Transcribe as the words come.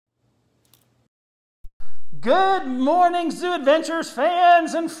Good morning, Zoo EDventures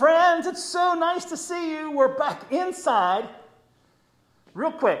fans and friends. It's so nice to see you. We're back inside.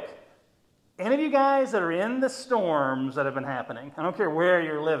 Real quick, any of you guys that are in the storms that have been happening, I don't care where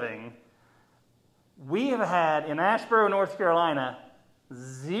you're living, we have had in Asheboro, North Carolina,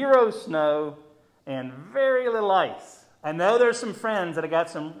 0 snow and very little ice. I know there's some friends that have got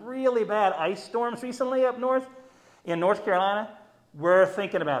some really bad ice storms recently up north in North Carolina. We're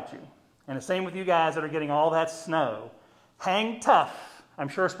thinking about you. And the same with you guys that are getting all that snow. Hang tough. I'm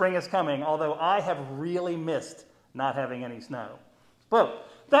sure spring is coming, although I have really missed not having any snow. But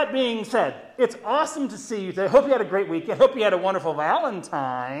that being said, it's awesome to see you today. I hope you had a great weekend. I hope you had a wonderful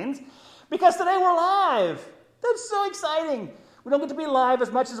Valentine's, because today we're live. That's so exciting. We don't get to be live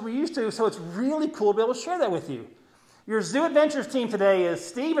as much as we used to, so it's really cool to be able to share that with you. Your Zoo EDventures team today is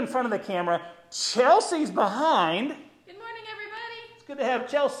Steve in front of the camera, Chelsea's behind. Good morning, everybody. It's good to have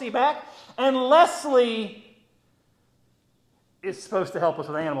Chelsea back. And Leslie is supposed to help us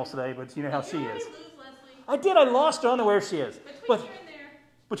with animals today, but you know how she is. Lose Leslie. I did. I lost her. I don't know where she is. Between here and there.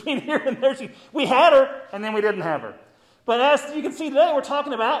 Between here and there. We had her, and then we didn't have her. But as you can see today, we're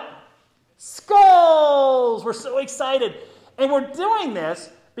talking about skulls. We're so excited. And we're doing this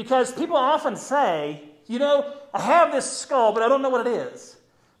because people often say, you know, I have this skull, but I don't know what it is.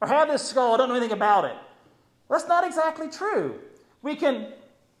 Or I have this skull, I don't know anything about it. Well, that's not exactly true. We can...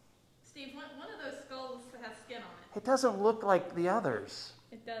 Steve, one of those skulls has skin on it. It doesn't look like the others.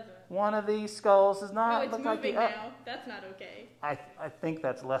 It doesn't. One of these skulls does not it's look like the moving now. That's not okay. I think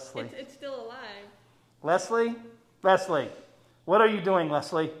that's Leslie. It's still alive. Leslie? Leslie. What are you doing,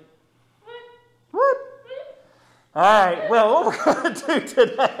 Leslie? What? All right. Well, what we're going to do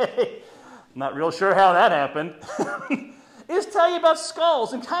today, I'm not real sure how that happened, is tell you about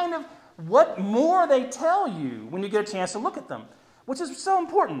skulls and kind of what more they tell you when you get a chance to look at them, which is so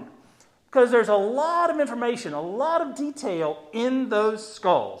important. Because there's a lot of information, a lot of detail in those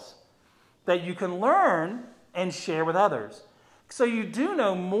skulls that you can learn and share with others. So you do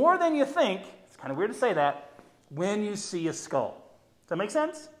know more than you think, it's kind of weird to say that, when you see a skull. Does that make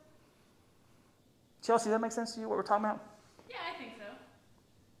sense? Chelsea, does that make sense to you, what we're talking about? Yeah, I think so.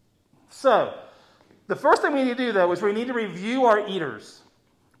 So, the first thing we need to do, though, is we need to review our eaters.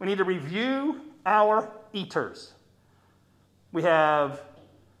 We need to review our eaters. We have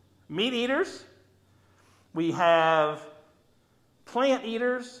meat eaters, we have plant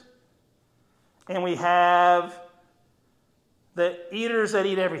eaters, and we have the eaters that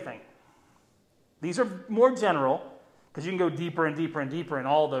eat everything. These are more general, because you can go deeper and deeper and deeper in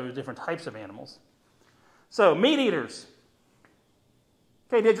all those different types of animals. So, meat eaters.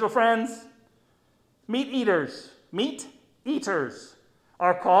 Okay, digital friends, meat eaters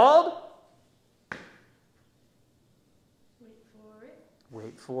are called...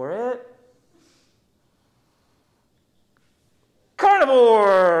 Wait for it.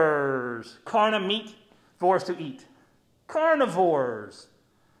 Carnivores. Carna, meat, vores, to eat. Carnivores.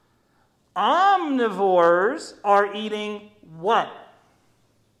 Omnivores are eating what?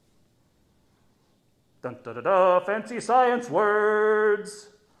 Dun, da, da, da, fancy science words.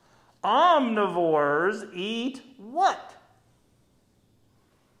 Omnivores eat what?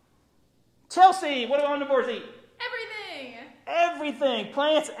 Chelsea, what do omnivores eat? Everything. Everything,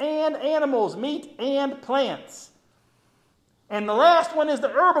 plants and animals, meat and plants. And the last one is the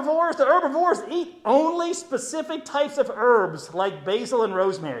herbivores. The herbivores eat only specific types of herbs like basil and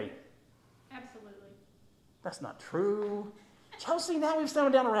rosemary. Absolutely. That's not true. Chelsea, now we've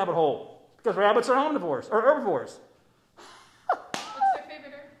stumbled down a rabbit hole because rabbits are omnivores or herbivores. What's their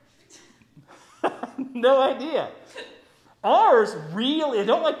favorite herb? No idea. Ours really, they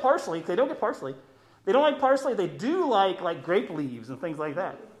don't like parsley. They don't get parsley. They don't like parsley. They do like grape leaves and things like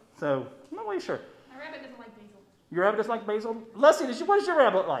that. So, I'm not really sure. My rabbit doesn't like basil. Your rabbit doesn't like basil? Leslie, what does your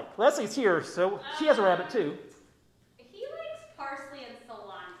rabbit like? Leslie's here, so she has a rabbit too. He likes parsley and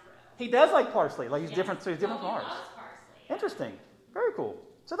cilantro. He does like parsley. Like he's different, so he's different He from ours. loves parsley. Interesting. Very cool.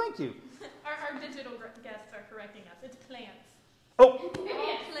 So thank you. Our digital guests are correcting us. It's plants. Oh,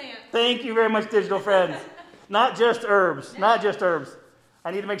 Plants. thank you very much, digital friends. Not just herbs. Not just herbs. I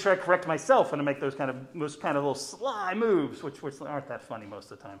need to make sure I correct myself when I make those kind of little sly moves, which aren't that funny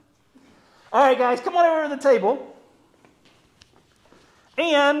most of the time. All right, guys, come on over to the table.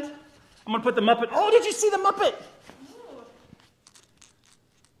 And I'm going to put the Muppet. Oh, did you see the Muppet?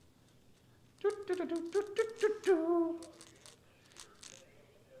 It's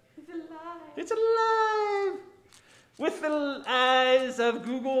alive. It's alive. With the eyes of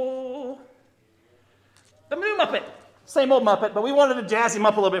Google. The new Muppet. Same old Muppet, but we wanted to jazz him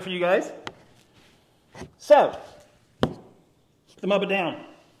up a little bit for you guys. So, put the Muppet down.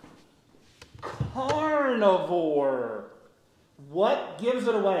 carnivore. What gives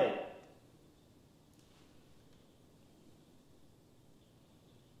it away?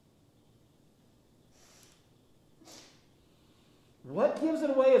 What gives it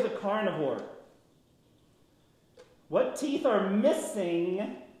away as a carnivore? What teeth are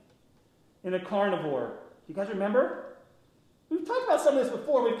missing in a carnivore? You guys remember? We've talked about some of this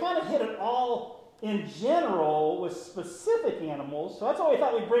before. We've kind of hit it all in general with specific animals. So that's why we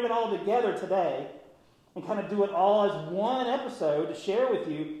thought we'd bring it all together today and kind of do it all as one episode to share with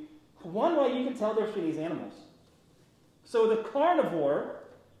you one way you can tell the difference between these animals. So the carnivore,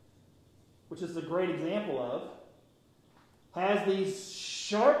 which is a great example of, has these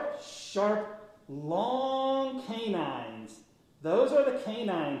sharp, long canines. Those are the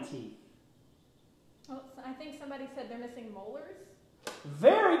canine teeth. Oh, so I think somebody said they're missing molars.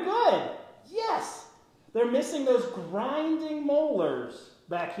 Very good. Yes. They're missing those grinding molars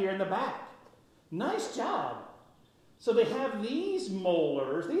back here in the back. Nice job. So they have these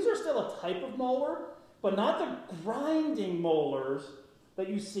molars. These are still a type of molar, but not the grinding molars that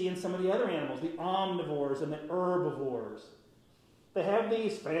you see in some of the other animals, the omnivores and the herbivores. They have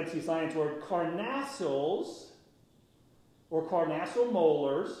these fancy science word carnassials or carnassial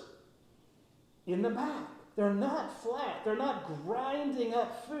molars in the back. They're not flat. They're not grinding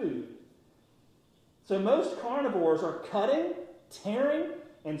up food. So most carnivores are cutting, tearing,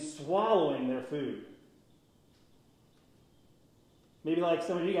 and swallowing their food. Maybe like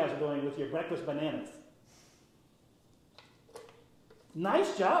some of you guys are doing with your breakfast bananas.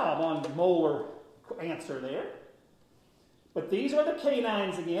 Nice job on molar answer there. But these are the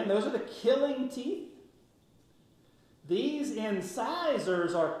canines again. Those are the killing teeth. These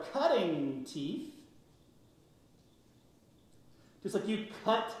incisors are cutting teeth. Just like you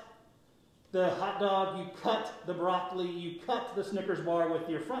cut the hot dog, you cut the broccoli, you cut the Snickers bar with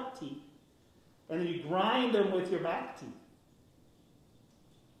your front teeth, and then you grind them with your back teeth.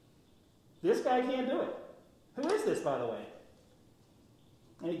 This guy can't do it. Who is this, by the way?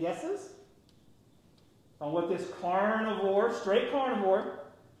 Any guesses on what this carnivore, straight carnivore,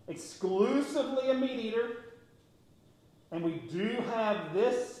 exclusively a meat eater, and we do have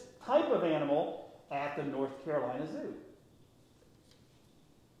this type of animal at the North Carolina Zoo?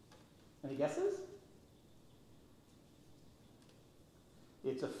 Any guesses?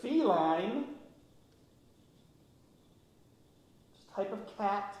 It's a feline, type of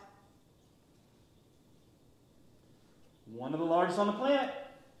cat, one of the largest on the planet.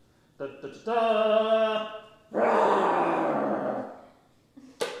 Da, da, da, da.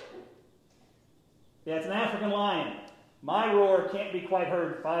 Yeah, it's an African lion. My roar can't be quite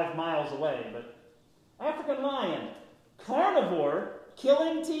heard 5 miles away, but African lion, carnivore,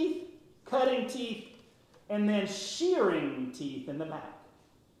 killing teeth, cutting teeth, and then shearing teeth in the back.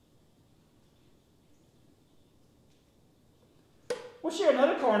 We'll share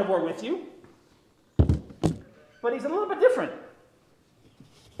another carnivore with you, but he's a little bit different.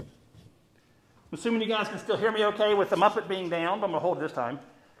 I'm assuming you guys can still hear me okay with the Muppet being down, but I'm going to hold it this time.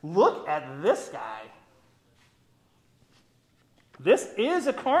 Look at this guy. This is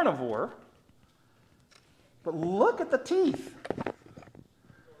a carnivore, but look at the teeth.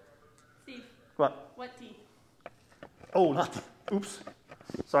 Steve. What? What teeth? Oh, not the, oops.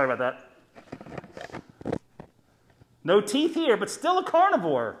 Sorry about that. No teeth here, but still a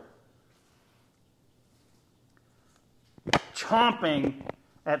carnivore. Chomping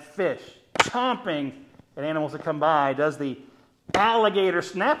at fish, chomping at animals that come by, does the alligator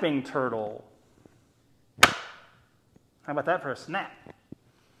snapping turtle. How about that for a snap?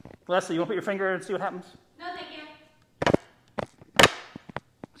 Leslie, you want to put your finger and see what happens? No, thank you.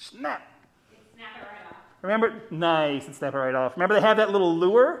 Snap. Snap it right off. Remember? Nice, and snap it right off. Remember they have that little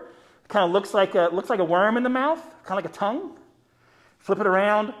lure? Kind of looks like a worm in the mouth, kind of like a tongue. Flip it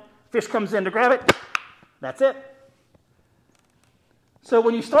around, fish comes in to grab it. That's it. So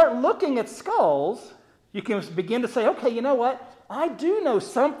when you start looking at skulls, you can begin to say, okay, you know what? I do know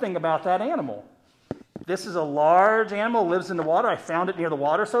something about that animal. This is a large animal, lives in the water. I found it near the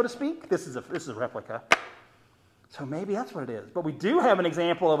water, so to speak. This is a replica. So maybe that's what it is. But we do have an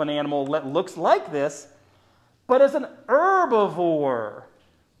example of an animal that looks like this, but as an herbivore.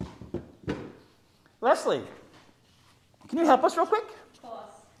 Leslie, can you help us real quick? Of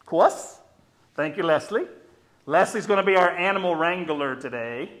course. Of course. Thank you, Leslie. Leslie's going to be our animal wrangler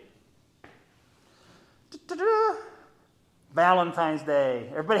today. Da-da-da. Valentine's Day.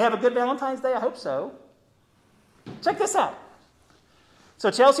 Everybody have a good Valentine's Day? I hope so. Check this out. So,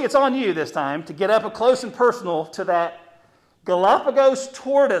 Chelsea, it's on you this time to get up close and personal to that Galapagos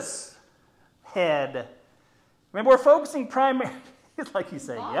tortoise head. Remember, we're focusing primarily... It's like he's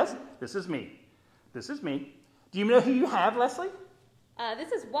saying, yes, this is me. This is me. Do you know who you have, Leslie?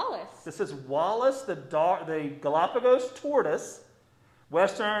 This is Wallace. This is Wallace, the Galapagos tortoise,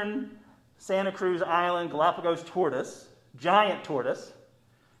 Western Santa Cruz Island Galapagos tortoise, giant tortoise.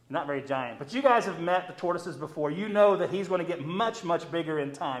 Not very giant, but you guys have met the tortoises before. You know that he's going to get much, much bigger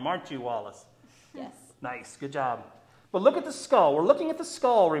in time, aren't you, Wallace? Yes. Nice, good job. But look at the skull. We're looking at the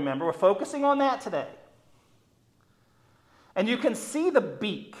skull, remember. We're focusing on that today. And you can see the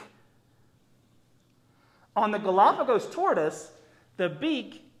beak. On the Galapagos tortoise, the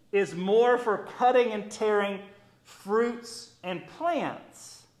beak is more for cutting and tearing fruits and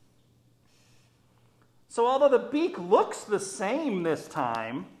plants. So although the beak looks the same this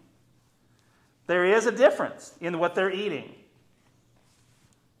time, there is a difference in what they're eating.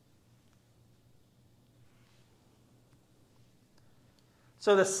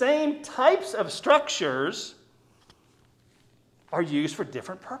 So the same types of structures are used for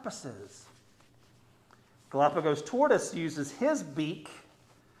different purposes. Galapagos tortoise uses his beak,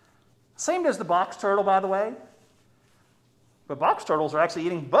 same as the box turtle, by the way. But box turtles are actually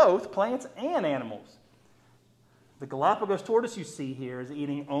eating both plants and animals. The Galapagos tortoise you see here is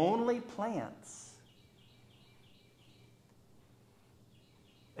eating only plants.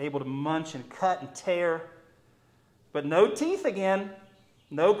 Able to munch and cut and tear, but no teeth again.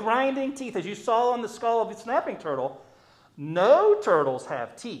 No grinding teeth. As you saw on the skull of the snapping turtle, no turtles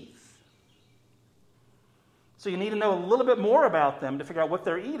have teeth. So you need to know a little bit more about them to figure out what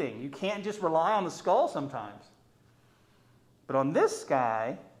they're eating. You can't just rely on the skull sometimes. But on this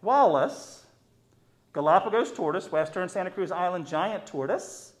guy, Wallace, Galapagos tortoise, Western Santa Cruz Island giant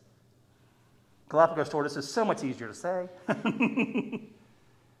tortoise. Galapagos tortoise is so much easier to say.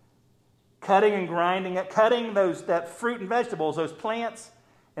 Cutting and grinding it, cutting that fruit and vegetables, those plants,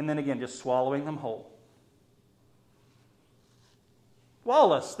 and then again just swallowing them whole.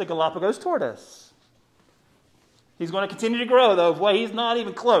 Wallace, the Galapagos tortoise. He's going to continue to grow, though. Boy, he's not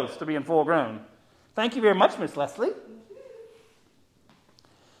even close to being full grown. Thank you very much, Miss Leslie.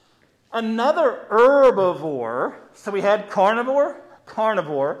 Another herbivore. So we had carnivore.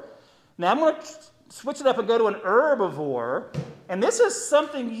 Now I'm going to switch it up and go to an herbivore. And this is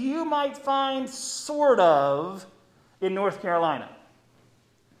something you might find sort of in North Carolina.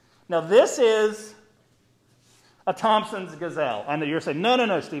 Now this is a Thompson's gazelle. I know you're saying,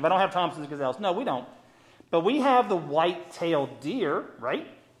 no, Steve, I don't have Thompson's gazelles. No, we don't. But we have the white-tailed deer, right?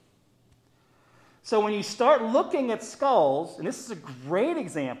 So when you start looking at skulls, and this is a great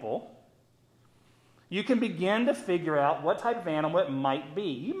example, you can begin to figure out what type of animal it might be.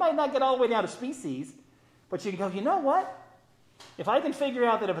 You might not get all the way down to species, but you can go, you know what? If I can figure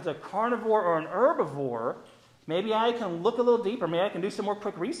out that if it's a carnivore or an herbivore, maybe I can look a little deeper. Maybe I can do some more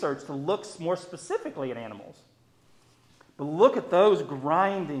quick research to look more specifically at animals. But look at those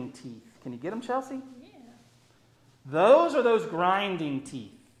grinding teeth. Can you get them, Chelsea? Yeah. Those are those grinding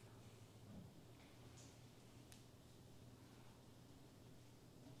teeth.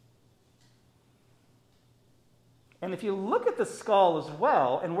 And if you look at the skull as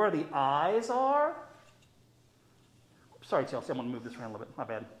well, and where the eyes are, sorry, Chelsea, I'm going to move this around a little bit. My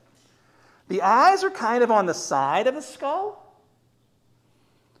bad. The eyes are kind of on the side of the skull.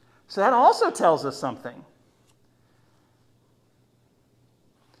 So that also tells us something.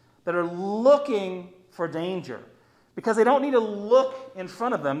 That are looking for danger. Because they don't need to look in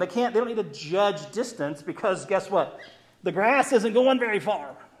front of them. They don't need to judge distance because guess what? The grass isn't going very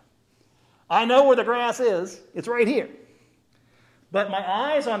far. I know where the grass is. It's right here. But my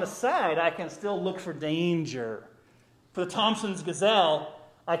eyes on the side, I can still look for danger. For the Thompson's gazelle,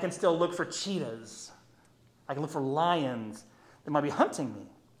 I can still look for cheetahs. I can look for lions that might be hunting me.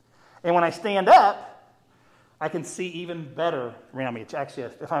 And when I stand up, I can see even better around me. Actually,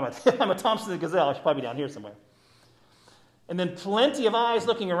 if I'm a Thompson's gazelle, I should probably be down here somewhere. And then plenty of eyes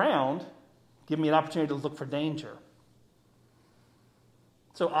looking around give me an opportunity to look for danger.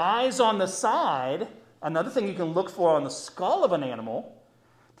 So eyes on the side, another thing you can look for on the skull of an animal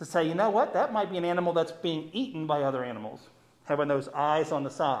to say, you know what, that might be an animal that's being eaten by other animals, having those eyes on the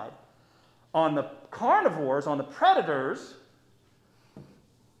side. On the carnivores, on the predators,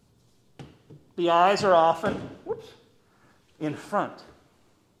 the eyes are often in front.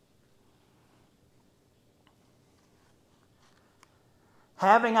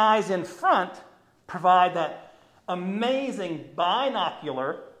 Having eyes in front provide that amazing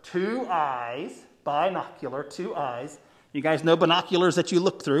binocular, two eyes. You guys know binoculars that you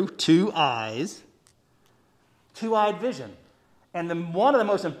look through, two eyes. Two-eyed vision. And one of the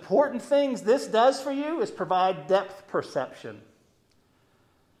most important things this does for you is provide depth perception.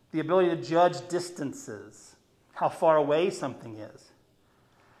 The ability to judge distances. how far away something is.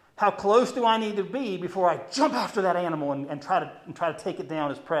 How close do I need to be before I jump after that animal and try to take it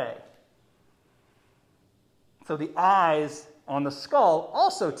down as prey? So the eyes on the skull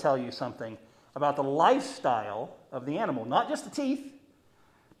also tell you something about the lifestyle of the animal. Not just the teeth,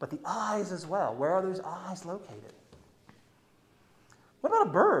 but the eyes as well. Where are those eyes located? What about a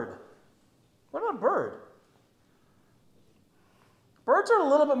bird? What about a bird? Birds are a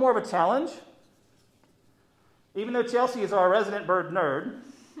little bit more of a challenge. Even though Chelsea is our resident bird nerd.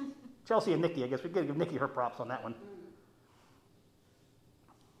 Chelsea and Nikki, I guess we could give Nikki her props on that one.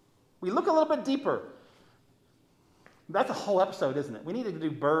 We look a little bit deeper. That's a whole episode, isn't it? We need to do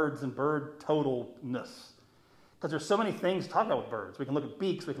birds and bird totalness. Because there's so many things to talk about with birds. We can look at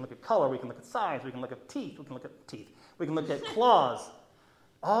beaks, we can look at color, we can look at size, we can look at teeth, we can look at teeth, we can look at claws,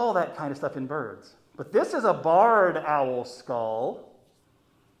 all that kind of stuff in birds. But this is a barred owl skull.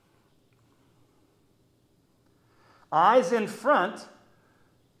 Eyes in front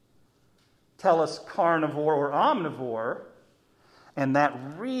tell us carnivore or omnivore, and that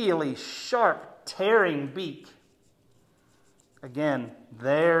really sharp, tearing beak, again,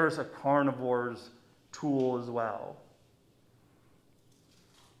 there's a carnivore's tool as well.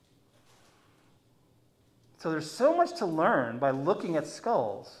 So there's so much to learn by looking at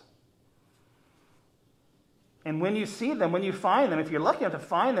skulls. And when you see them, when you find them, if you're lucky enough to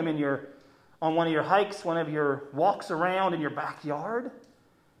find them on one of your hikes, one of your walks around in your backyard,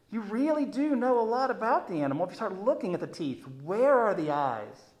 you really do know a lot about the animal if you start looking at the teeth. Where are the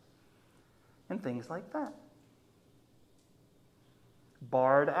eyes? And things like that.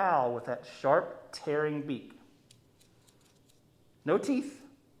 Barred owl with that sharp, tearing beak. No teeth.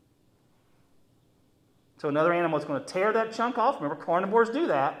 So another animal is going to tear that chunk off. Remember, carnivores do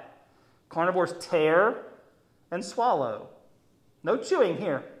that. Carnivores tear and swallow. No chewing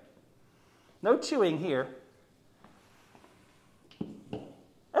here. No chewing here.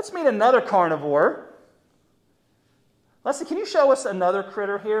 Let's meet another carnivore. Leslie, can you show us another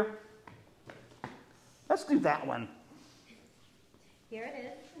critter here? Let's do that one. Here it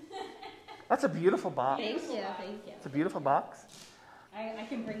is. That's a beautiful box. Thank you. It's a beautiful box. I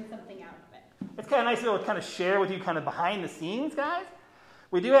can bring something out of it. It's kind of nice to be able to kind of share with you kind of behind the scenes, guys.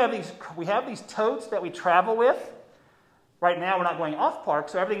 We have these totes that we travel with. Right now, we're not going off park,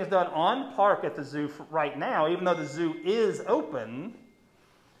 so everything is done on park at the zoo right now, even though the zoo is open.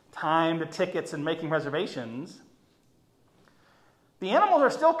 Time, the tickets, and making reservations. The animals are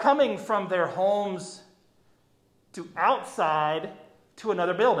still coming from their homes to outside to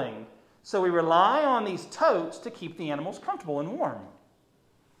another building. So we rely on these totes to keep the animals comfortable and warm.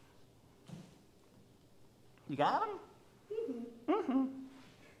 You got them? Mm-hmm.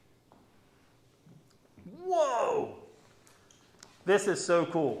 Whoa! This is so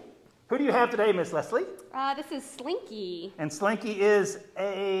cool. Who do you have today, Miss Leslie? This is Slinky. And Slinky is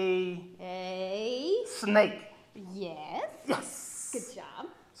a snake. Yes. Yes. Good job.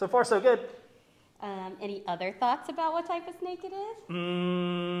 So far, so good. Any other thoughts about what type of snake it is?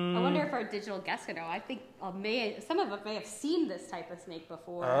 I wonder if our digital guests could know. I think some of us may have seen this type of snake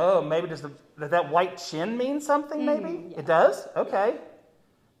before. Oh, maybe does that white chin mean something, maybe? Yeah. It does? Okay.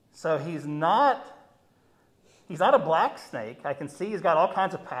 So he's not a black snake. I can see he's got all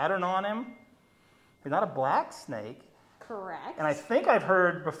kinds of pattern on him. He's not a black snake. Correct. And I think I've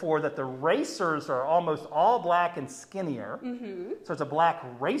heard before that the racers are almost all black and skinnier. Mm-hmm. So it's a black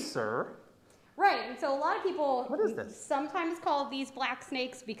racer. Right, and so a lot of people What is this? sometimes call these black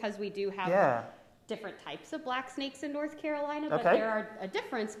snakes because we do have different types of black snakes in North Carolina, but there are a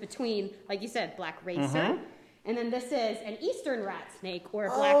difference between, like you said, black racer, and then this is an eastern rat snake or a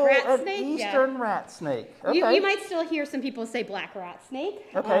black rat snake. Eastern rat snake. Okay. You might still hear some people say black rat snake,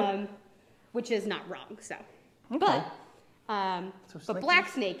 which is not wrong. So, but black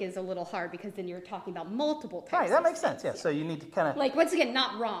snake is a little hard because then you're talking about multiple types. Right, that makes sense. Yeah. So you need to kind of once again,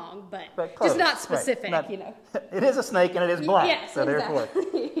 not wrong, but close. just not specific. Right. It is a snake and it is black. Yes, so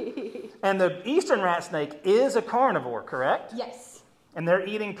exactly. And the eastern rat snake is a carnivore, correct? Yes. And they're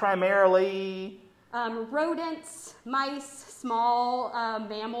eating primarily rodents, mice, small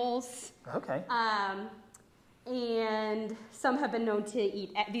mammals. Okay. And some have been known to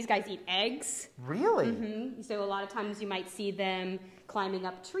eat, these guys eat eggs. Really? Mm-hmm. So a lot of times you might see them climbing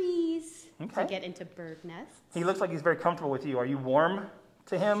up trees to get into bird nests. He looks like he's very comfortable with you. Are you warm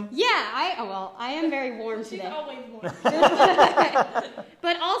to him? Yeah, I am very warm today. She's always warm.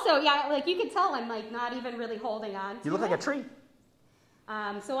 But also, like you can tell I'm like not even really holding on to You look like a tree.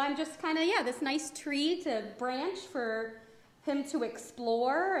 So I'm just kind of, this nice tree to branch for him to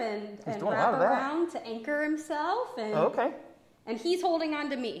explore and wrap around to anchor himself. And Okay. And he's holding on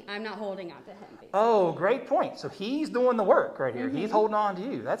to me. I'm not holding on to him. Basically. Oh, great point. So he's doing the work right here. He's holding on to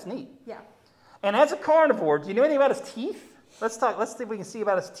you. That's neat. Yeah. And as a carnivore, do you know anything about his teeth? Let's see if we can see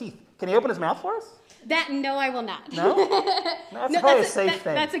about his teeth. Can he open his mouth for us? No, I will not. No? That's probably a safe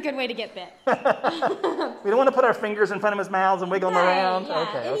thing. That's a good way to get bit. We don't want to put our fingers in front of his mouth and wiggle them around. Yeah.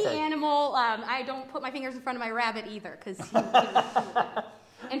 Okay, Any animal, I don't put my fingers in front of my rabbit either, because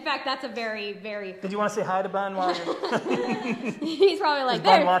in fact, that's a very, very... Did you want to say hi to Bun while you're... He's probably like, is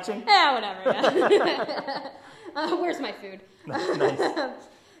Bun watching? Yeah, whatever. Yeah. Where's my food? Nice.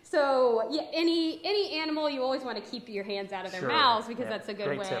 So, yeah, any animal, you always want to keep your hands out of their mouths, because that's a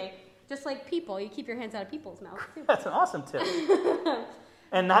good way. Tip. Just like people, you keep your hands out of people's mouths, too. That's an awesome tip.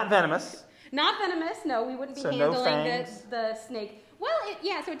 And not venomous. Not venomous, no. We wouldn't be handling the snake. Well,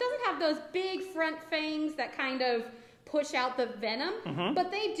 so it doesn't have those big front fangs that kind of push out the venom,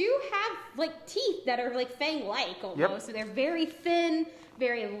 but they do have like teeth that are like fang-like almost. Yep. So they're very thin,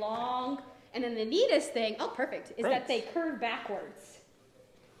 very long. And then the neatest thing, is that they curve backwards.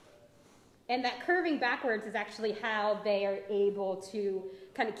 And that curving backwards is actually how they are able to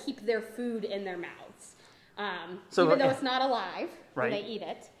kind of keep their food in their mouths. Even though it's not alive when they eat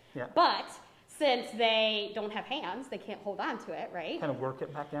it. Yeah. But since they don't have hands, they can't hold on to it, right? Kind of work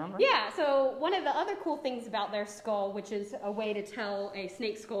it back down, right? Yeah, so one of the other cool things about their skull, which is a way to tell a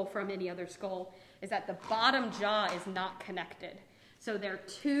snake skull from any other skull, is that the bottom jaw is not connected. So they're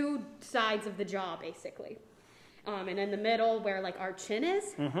two sides of the jaw, basically. And in the middle, where like our chin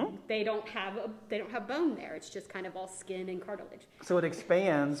is, they don't have bone there. It's just kind of all skin and cartilage. So it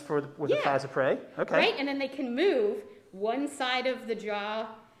expands with the prize of prey. Okay. Right, and then they can move one side of the jaw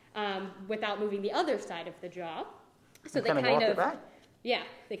without moving the other side of the jaw. So they kind of back. Yeah,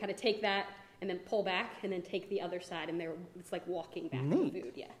 they kind of take that and then pull back and then take the other side, and it's like walking back the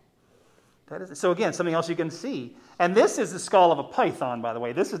food. Yeah. That is, so again, something else you can see. And this is the skull of a python, by the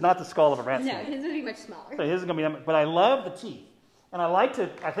way. This is not the skull of a rat snake. No, his would be much smaller. So his is going to be, but I love the teeth. And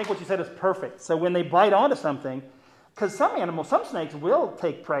I think what you said is perfect. So when they bite onto something, because some snakes will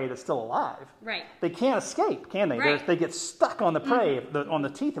take prey that's still alive. Right. They can't escape, can they? Right. They get stuck on the prey, on the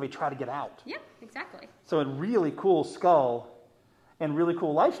teeth, if they try to get out. Yeah, exactly. So a really cool skull and really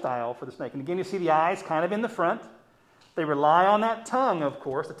cool lifestyle for the snake. And again, you see the eyes kind of in the front. They rely on that tongue, of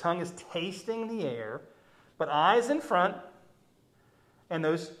course. The tongue is tasting the air. But eyes in front, and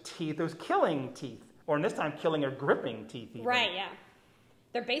those teeth, those killing teeth. Or in this time, killing or gripping teeth even. Right, yeah.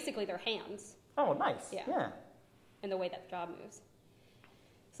 They're basically their hands. Oh, nice. Yeah. And the way that the jaw moves.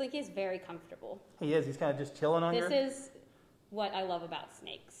 Slinky is very comfortable. He is. He's kind of just chilling on This is what I love about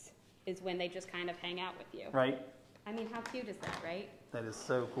snakes, is when they just kind of hang out with you. Right. I mean, how cute is that, right? That is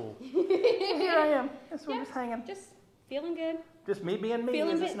so cool. Here I am. That's where I'm just hanging. Just feeling good. Just me being me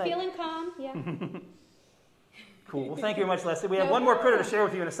as a snake. Feeling calm, yeah. Cool. Well, thank you very much, Leslie. We have one more critter to share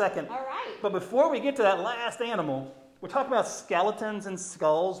with you in a second. All right. But before we get to that last animal, we're talking about skeletons and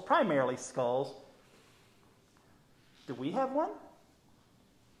skulls, primarily skulls. Do we have one?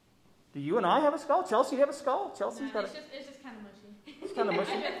 Do you and I have a skull? Chelsea, you have a skull? Chelsea's got it's just kind of mushy. It's kind of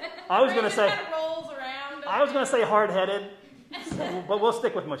mushy. I was going to say. It kind of rolls around. I was going to say hard-headed, but we'll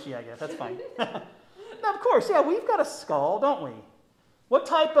stick with mushy, I guess. That's fine. Now, of course, yeah, we've got a skull, don't we? What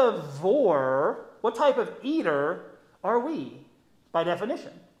type of what type of eater are we, by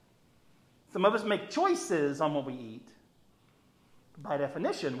definition? Some of us make choices on what we eat. By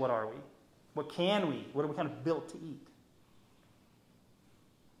definition, what are we? What can we eat? What are we kind of built to eat?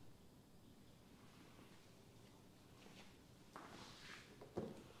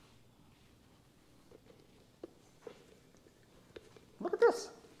 Look at this.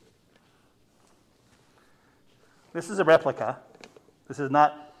 This is a replica. This is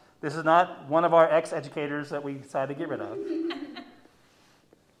not one of our ex-educators that we decided to get rid of.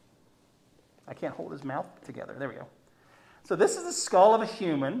 I can't hold his mouth together. There we go. So this is the skull of a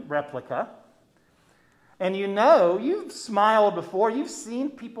human replica. And you've smiled before. You've seen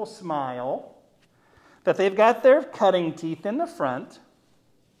people smile. That they've got their cutting teeth in the front.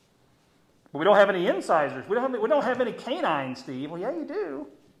 But we don't have any incisors. We don't have any canines, Steve. Well, yeah, you do.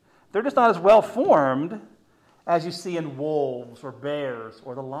 They're just not as well formed as you see in wolves or bears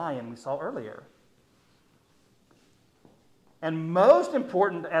or the lion we saw earlier. And most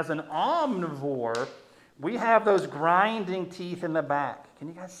important, as an omnivore, we have those grinding teeth in the back. Can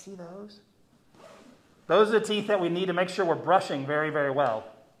you guys see those? Those are the teeth that we need to make sure we're brushing very, very well.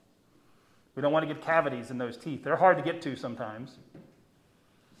 We don't want to get cavities in those teeth. They're hard to get to sometimes.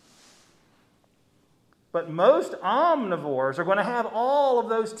 But most omnivores are going to have all of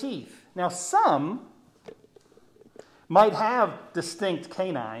those teeth. Now, some might have distinct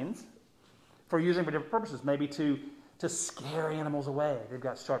canines for using for different purposes, maybe to to scare animals away. They've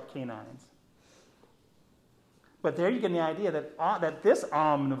got sharp canines. But there you get the idea that this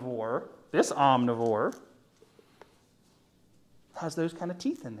omnivore has those kind of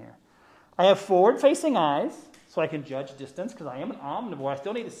teeth in there. I have forward-facing eyes, so I can judge distance, because I am an omnivore. I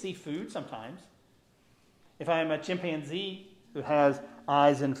still need to see food sometimes. If I am a chimpanzee who has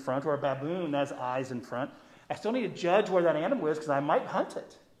eyes in front, or a baboon that has eyes in front, I still need to judge where that animal is, because I might hunt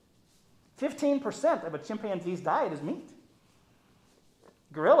it. 15% of a chimpanzee's diet is meat.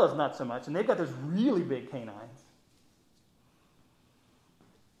 Gorillas, not so much, and they've got those really big canines.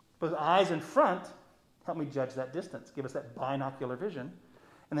 But eyes in front help me judge that distance, give us that binocular vision.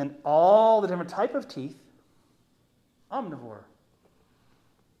 And then all the different type of teeth, omnivore.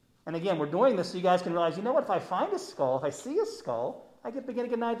 And again, we're doing this so you guys can realize, you know what, if I find a skull, if I see a skull, I can begin to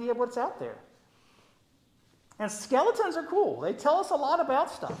get an idea of what's out there. And skeletons are cool. They tell us a lot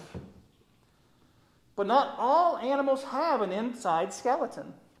about stuff. But not all animals have an inside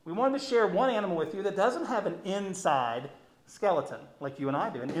skeleton. We wanted to share one animal with you that doesn't have an inside skeleton, like you and I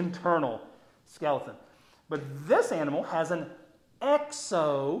do, an internal skeleton. But this animal has an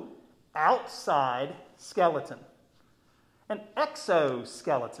outside skeleton. An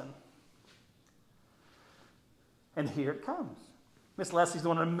exoskeleton. And here it comes. Miss Leslie's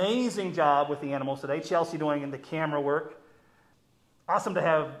doing an amazing job with the animals today. Chelsea doing the camera work. Awesome to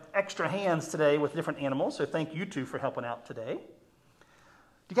have extra hands today with different animals, so thank you two for helping out today.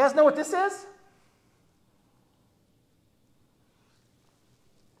 Do you guys know what this is?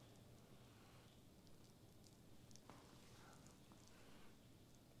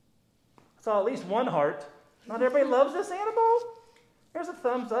 I saw at least one heart. Not everybody loves this animal? There's a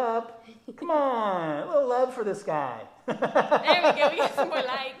thumbs up. Come on, a little love for this guy. There we go, we got some more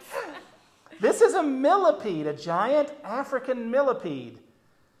lights. This is a millipede, a giant African millipede.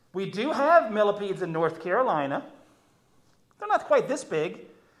 We do have millipedes in North Carolina. They're not quite this big,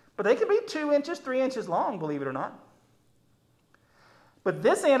 but they can be 2 inches, 3 inches long, believe it or not. But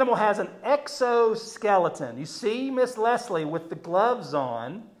this animal has an exoskeleton. You see Miss Leslie with the gloves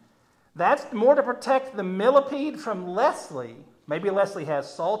on. That's more to protect the millipede from Leslie. Maybe Leslie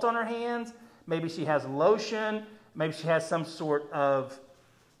has salt on her hands. Maybe she has lotion. Maybe she has some sort of...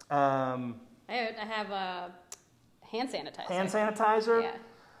 I have a hand sanitizer. Hand sanitizer? Yeah.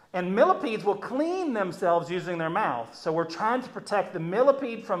 And millipedes will clean themselves using their mouth. So we're trying to protect the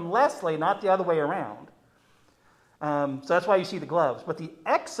millipede from Leslie, not the other way around. So that's why you see the gloves. But the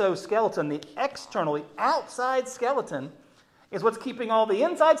exoskeleton, the external, the outside skeleton, is what's keeping all the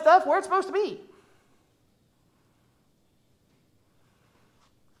inside stuff where it's supposed to be.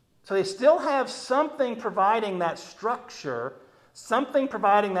 So they still have something providing that structure, something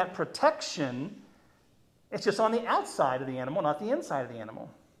providing that protection. It's just on the outside of the animal, not the inside of the animal.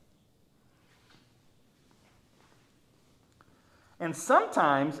 And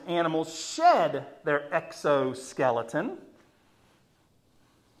sometimes animals shed their exoskeleton.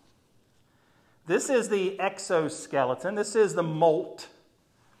 This is the exoskeleton. This is the molt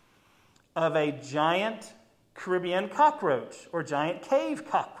of a giant Caribbean cockroach or giant cave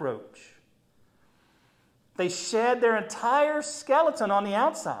cockroach. They shed their entire skeleton on the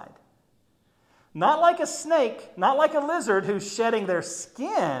outside. Not like a snake, not like a lizard who's shedding their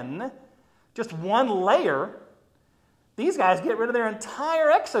skin, just one layer. These guys get rid of their entire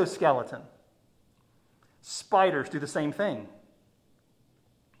exoskeleton. Spiders do the same thing.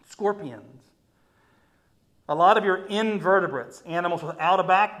 Scorpions. A lot of your invertebrates, animals without a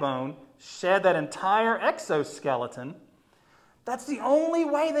backbone, shed that entire exoskeleton. That's the only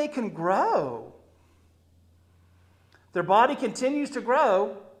way they can grow. Their body continues to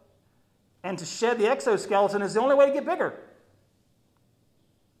grow, and to shed the exoskeleton is the only way to get bigger.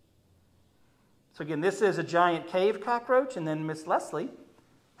 So again, this is a giant cave cockroach, and then Miss Leslie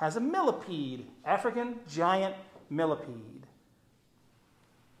has a millipede, African giant millipede.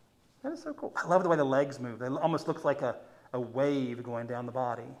 That is so cool. I love the way the legs move. It almost looks like a wave going down the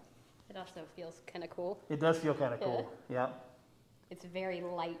body. It also feels kind of cool. It does feel kind of cool, yeah. It's very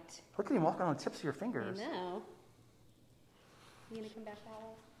light. Look at him walking on the tips of your fingers. I know. You going to come back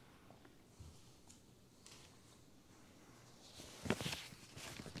that way?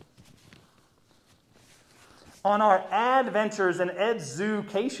 On our EDventures and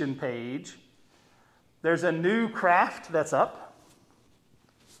Edzucation page, there's a new craft that's up.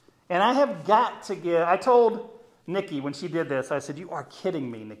 And I have got to give, I told Nikki when she did this, I said, "You are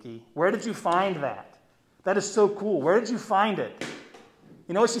kidding me, Nikki. Where did you find that? That is so cool. Where did you find it?"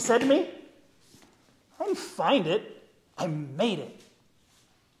 You know what she said to me? "I didn't find it. I made it."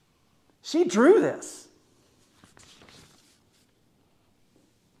 She drew this.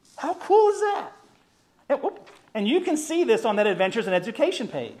 How cool is that? And, And you can see this on that Adventures and Education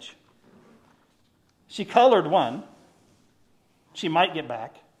page. She colored one. She might get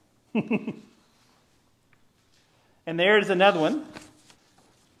back. And there's another one.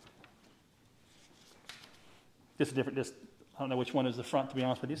 Just a different, I don't know which one is the front, to be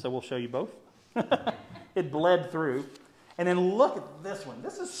honest with you, so we'll show you both. It bled through. And then look at this one.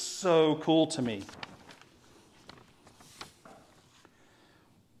 This is so cool to me.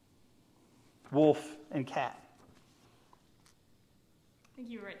 Wolf and cat. I think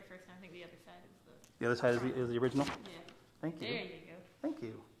you were right the first time. I think the other side is The other side is the original? Yeah. Thank you. There you go. Thank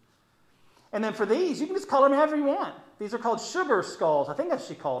you. And then for these, you can just color them however you want. These are called sugar skulls. I think that's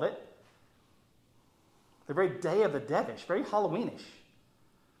what she called it. They're very Day of the Deadish, very Halloweenish.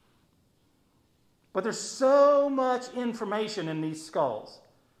 But there's so much information in these skulls.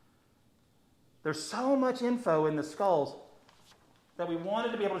 There's so much info in the skulls that we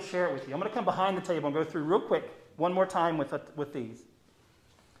wanted to be able to share it with you. I'm going to come behind the table and go through real quick one more time with these.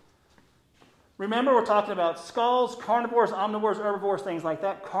 Remember, we're talking about skulls, carnivores, omnivores, herbivores, things like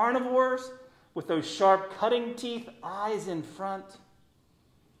that. Carnivores with those sharp cutting teeth, eyes in front.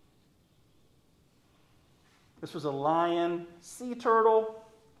 This was a lion, sea turtle,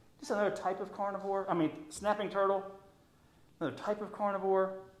 just another type of carnivore. Snapping turtle, another type of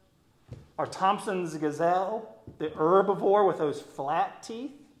carnivore. Our Thompson's gazelle, the herbivore with those flat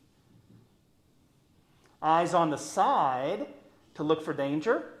teeth. Eyes on the side to look for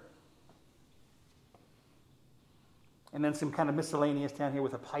danger. And then some kind of miscellaneous down here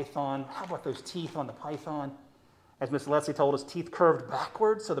with a python. How about those teeth on the python? As Miss Leslie told us, teeth curved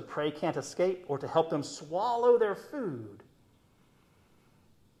backwards so the prey can't escape or to help them swallow their food.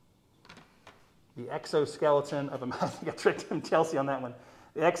 The exoskeleton of a, I think I tricked him, Chelsea, on that one.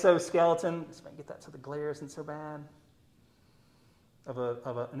 The exoskeleton, let's get that so the glare isn't so bad, of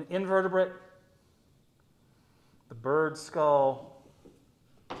an invertebrate. The bird skull.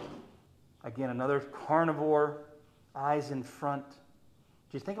 Again, another carnivore, eyes in front.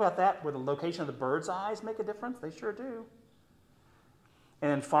 Do you think about that, where the location of the bird's eyes make a difference? They sure do.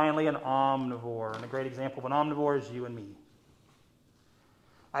 And then finally, an omnivore. And a great example of an omnivore is you and me.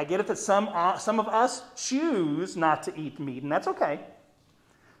 I get it that some of us choose not to eat meat, and that's okay.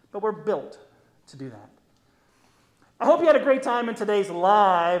 But we're built to do that. I hope you had a great time in today's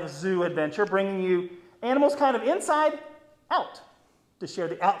live zoo adventure, bringing you animals kind of inside out to share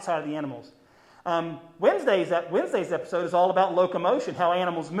the outside of the animals. Wednesday's episode is all about locomotion, how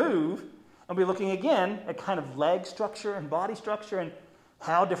animals move, and we'll be looking again at kind of leg structure and body structure and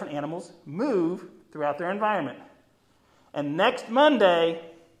how different animals move throughout their environment. And next Monday,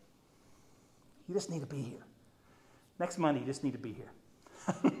 you just need to be here. Next Monday, you just need to be here.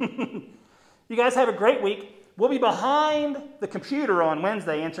 You guys have a great week. We'll be behind the computer on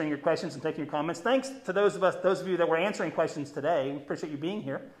Wednesday answering your questions and taking your comments. Thanks to those of you that were answering questions today. We appreciate you being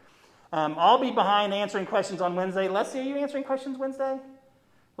here. I'll be behind answering questions on Wednesday. Leslie, are you answering questions Wednesday?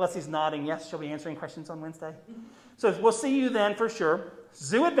 Leslie's nodding. Yes, she'll be answering questions on Wednesday. So we'll see you then for sure.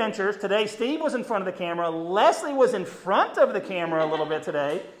 Zoo Adventures. Today, Steve was in front of the camera. Leslie was in front of the camera a little bit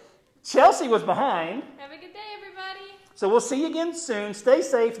today. Chelsea was behind. Have a good day, everybody. So we'll see you again soon. Stay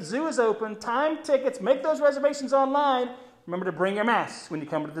safe. Zoo is open. Time tickets. Make those reservations online. Remember to bring your masks when you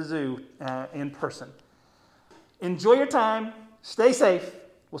come to the zoo in person. Enjoy your time. Stay safe.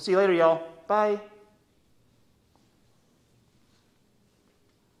 We'll see you later, y'all. Bye.